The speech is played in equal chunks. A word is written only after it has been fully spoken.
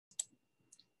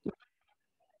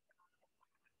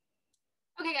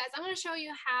Okay guys, I'm going to show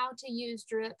you how to use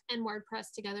Drip and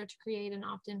WordPress together to create an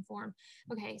opt-in form.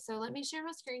 Okay, so let me share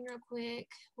my screen real quick.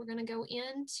 We're going to go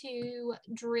into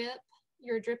Drip,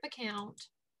 your Drip account.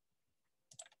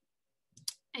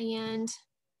 And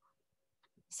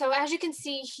so as you can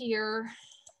see here,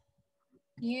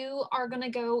 you are going to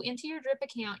go into your Drip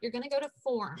account. You're going to go to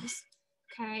Forms.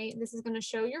 Okay, this is going to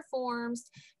show your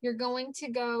forms. You're going to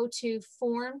go to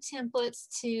Form Templates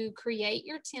to create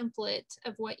your template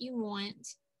of what you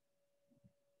want.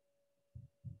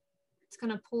 It's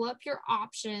going to pull up your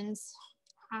options.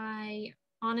 I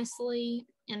honestly,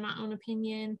 in my own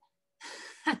opinion,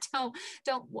 I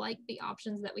don't like the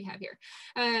options that we have here.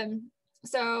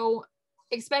 So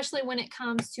especially when it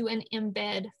comes to an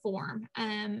embed form,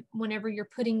 whenever you're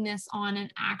putting this on an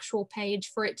actual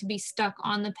page, for it to be stuck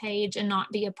on the page and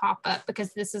not be a pop-up,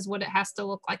 because this is what it has to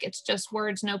look like. It's just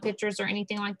words, no pictures or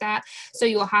anything like that. So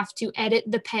you'll have to edit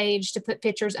the page to put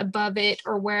pictures above it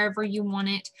or wherever you want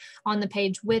it on the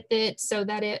page with it, so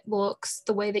that it looks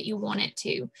the way that you want it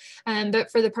to.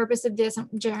 But for the purpose of this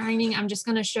training, I'm just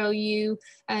going to show you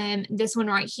this one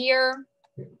right here.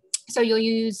 So you'll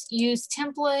use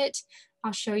template.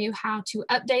 I'll show you how to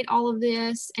update all of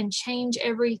this and change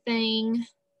everything.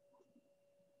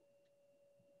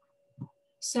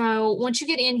 So once you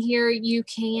get in here, you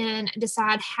can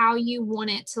decide how you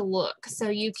want it to look. So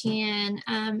you can,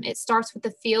 it starts with the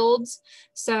fields.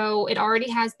 So it already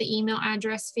has the email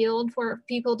address field for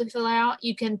people to fill out.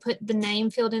 You can put the name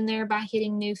field in there by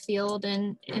hitting new field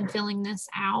and filling this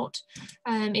out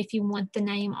if you want the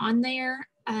name on there.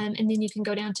 And then you can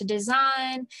go down to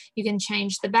design. You can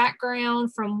change the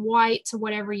background from white to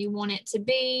whatever you want it to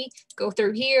be. Go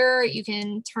through here. You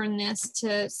can turn this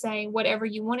to say whatever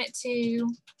you want it to.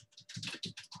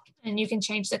 And you can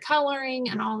change the coloring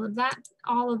and all of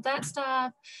that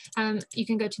stuff. You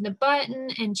can go to the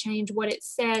button and change what it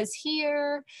says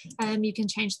here. You can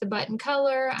change the button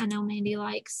color. I know Mandy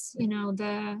likes, you know,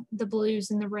 the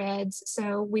blues and the reds.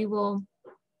 So we will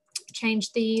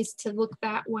change these to look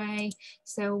that way.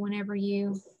 So whenever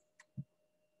you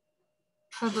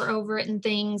hover over it and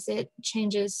things, it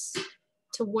changes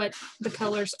to what the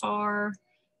colors are.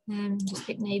 And just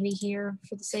pick navy here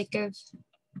for the sake of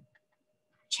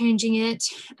changing it.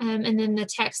 And then the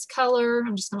text color,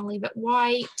 I'm just going to leave it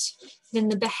white. Then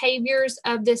the behaviors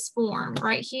of this form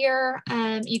right here,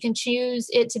 you can choose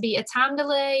it to be a time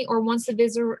delay or once the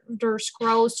visitor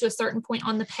scrolls to a certain point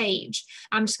on the page.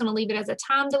 I'm just going to leave it as a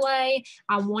time delay.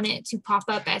 I want it to pop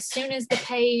up as soon as the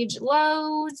page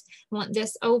loads. I want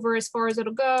this over as far as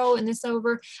it'll go and this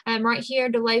over. Right here,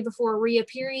 delay before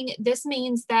reappearing. This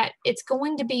means that it's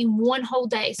going to be one whole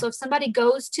day. So if somebody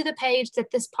goes to the page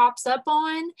that this pops up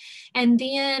on and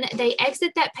then they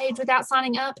exit that page without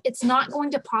signing up, it's not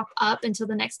going to pop up until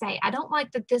the next day. I don't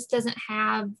like that this doesn't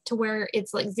have to where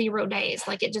it's like 0 days,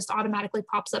 like it just automatically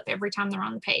pops up every time they're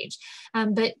on the page.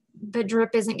 But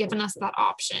Drip isn't giving us that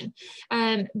option.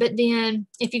 But then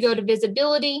if you go to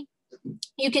visibility,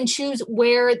 you can choose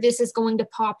where this is going to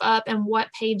pop up and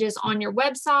what pages on your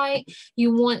website.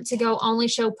 You want to go only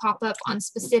show pop up on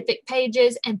specific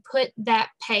pages and put that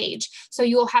page. So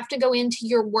you'll have to go into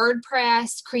your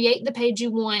WordPress, create the page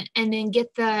you want, and then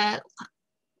get the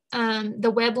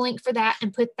web link for that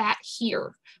and put that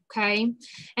here. Okay.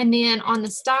 And then on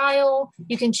the style,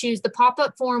 you can choose the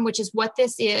pop-up form, which is what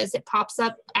this is. It pops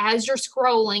up as you're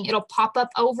scrolling. It'll pop up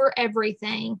over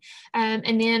everything.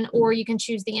 And then, or you can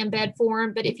choose the embed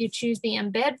form. But if you choose the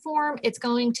embed form, it's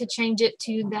going to change it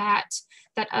to that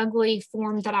ugly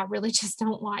form that I really just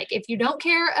don't like. If you don't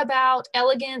care about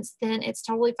elegance, then it's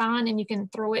totally fine. And you can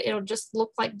throw it. It'll just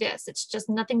look like this. It's just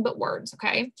nothing but words.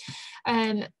 Okay.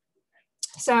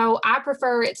 So I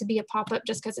prefer it to be a pop-up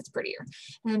just because it's prettier.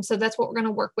 So that's what we're going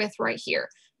to work with right here.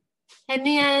 And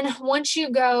then once you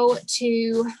go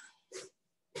to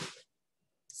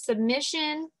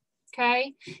submission,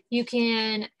 okay, you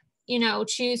can, you know,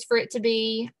 choose for it to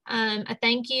be a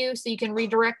thank you. So you can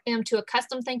redirect them to a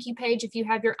custom thank you page if you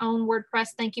have your own WordPress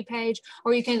thank you page,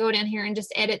 or you can go down here and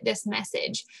just edit this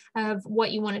message of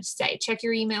what you wanted to say. Check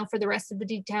your email for the rest of the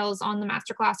details on the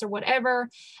masterclass or whatever.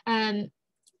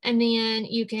 And then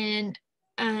you can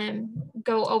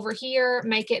go over here,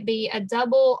 make it be a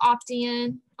double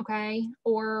opt-in, okay,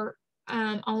 or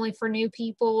only for new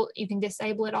people. You can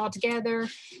disable it altogether,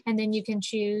 and then you can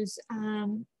choose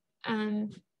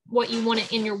what you want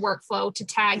it in your workflow to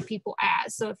tag people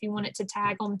as. So if you want it to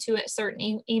tag them to a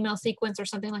certain email sequence or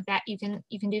something like that, you can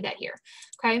do that here,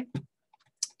 okay.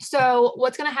 So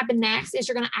what's going to happen next is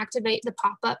you're going to activate the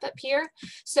pop-up up here.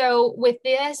 So with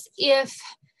this,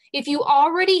 If you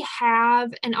already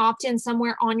have an opt-in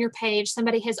somewhere on your page,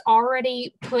 somebody has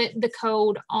already put the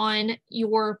code on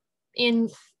your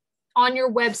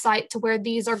website to where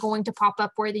these are going to pop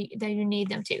up where you need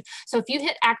them to. So if you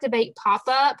hit activate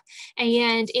pop-up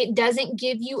and it doesn't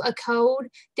give you a code,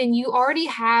 then you already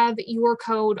have your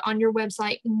code on your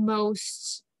website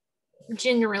most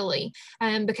generally,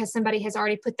 because somebody has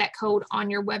already put that code on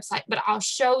your website. But I'll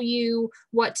show you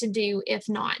what to do if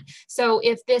not. So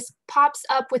if this pops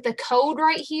up with a code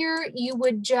right here, you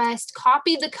would just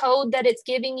copy the code that it's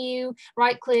giving you,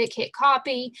 right click, hit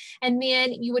copy, and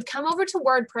then you would come over to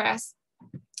WordPress.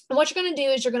 And what you're going to do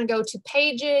is you're going to go to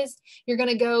pages, you're going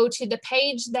to go to the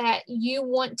page that you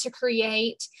want to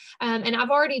create. And I've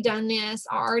already done this.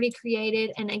 I already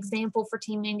created an example for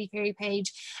Team Mandy Perry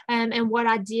page. And what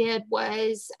I did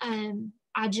was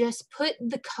I just put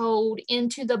the code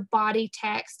into the body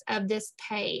text of this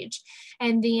page.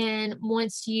 And then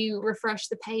once you refresh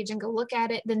the page and go look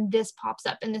at it, then this pops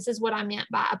up. And this is what I meant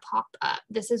by a pop-up.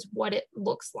 This is what it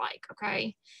looks like,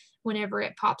 okay? Whenever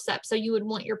it pops up. So you would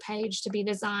want your page to be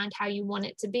designed how you want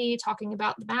it to be, talking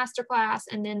about the masterclass,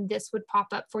 and then this would pop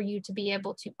up for you to be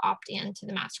able to opt in to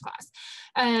the masterclass.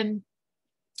 And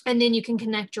then you can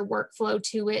connect your workflow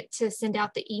to it to send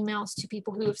out the emails to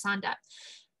people who have signed up.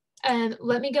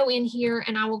 Let me go in here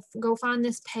and I will go find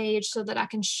this page so that I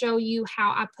can show you how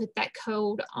I put that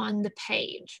code on the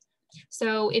page.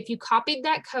 So if you copied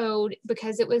that code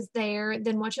because it was there,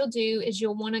 then what you'll do is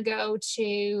you'll want to go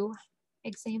to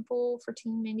example for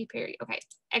Team Mandy Perry. Okay,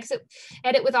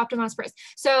 edit with Optimized Press.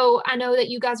 So I know that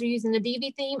you guys are using the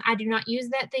Divi theme. I do not use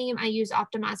that theme. I use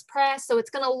Optimized Press. So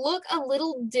it's going to look a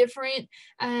little different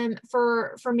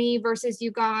for me versus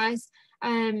you guys.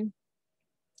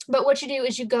 But what you do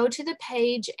is you go to the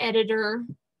page editor,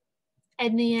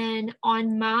 and then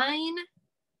on mine,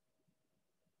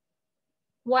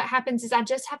 what happens is I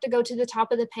just have to go to the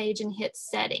top of the page and hit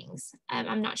settings.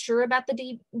 I'm not sure about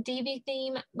the Divi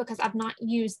theme because I've not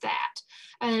used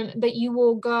that. But you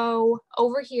will go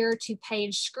over here to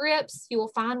page scripts. You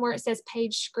will find where it says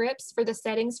page scripts for the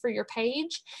settings for your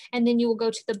page. And then you will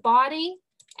go to the body,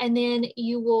 and then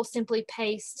you will simply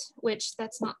paste, which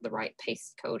that's not the right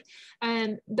paste code.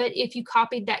 But if you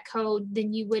copied that code,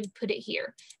 then you would put it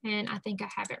here. And I think I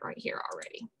have it right here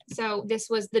already. So this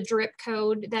was the drip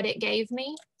code that it gave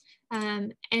me.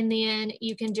 And then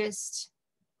you can just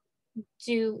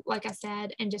do, like I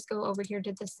said, and just go over here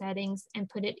to the settings and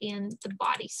put it in the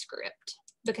body script,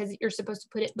 because you're supposed to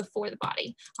put it before the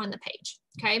body on the page,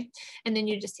 okay? And then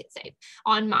you just hit save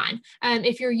on mine.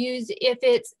 If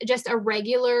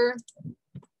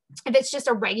it's just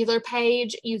a regular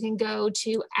page, you can go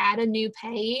to add a new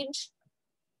page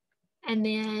and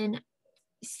then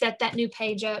set that new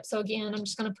page up. So again, I'm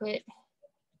just gonna put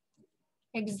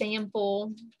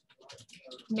example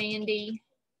Mandy.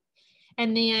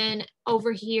 And then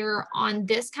over here on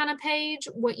this kind of page,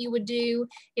 what you would do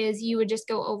is you would just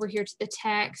go over here to the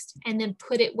text and then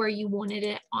put it where you wanted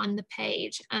it on the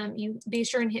page. You be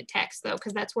sure and hit text though,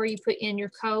 because that's where you put in your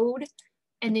code,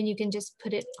 and then you can just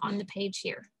put it on the page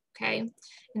here, okay?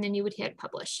 And then you would hit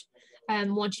publish.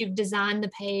 Once you've designed the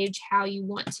page how you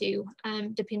want to,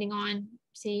 depending on,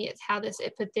 see, it's how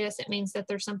it put this, it means that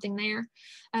there's something there.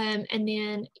 And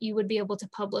then you would be able to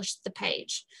publish the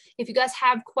page. If you guys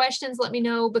have questions, let me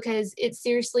know, because it's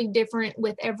seriously different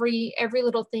with every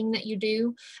little thing that you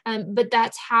do. But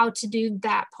that's how to do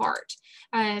that part.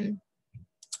 And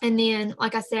then,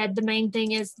 like I said, the main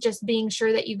thing is just being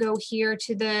sure that you go here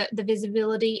to the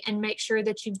visibility and make sure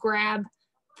that you grab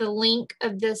the link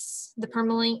of this, the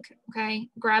permalink, okay?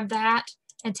 Grab that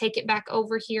and take it back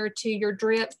over here to your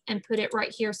drip and put it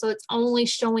right here. So it's only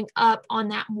showing up on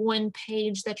that one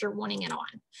page that you're wanting it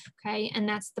on, okay? And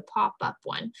that's the pop-up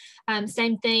one.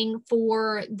 Same thing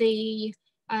for the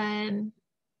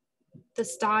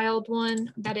styled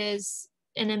one that is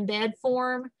an embed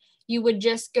form. You would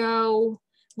just go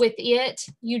with it,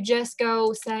 you just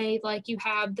go say, like, you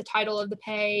have the title of the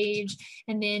page,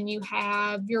 and then you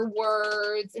have your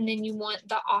words, and then you want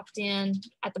the opt-in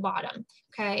at the bottom,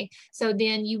 okay? So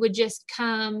then you would just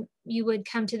come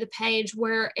to the page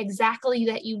where exactly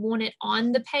that you want it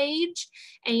on the page,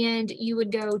 and you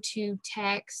would go to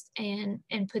text and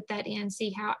put that in.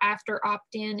 See how after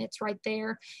opt-in, it's right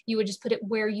there. You would just put it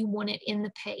where you want it in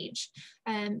the page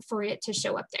for it to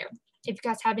show up there. If you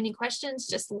guys have any questions,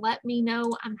 just let me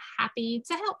know. I'm happy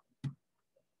to help.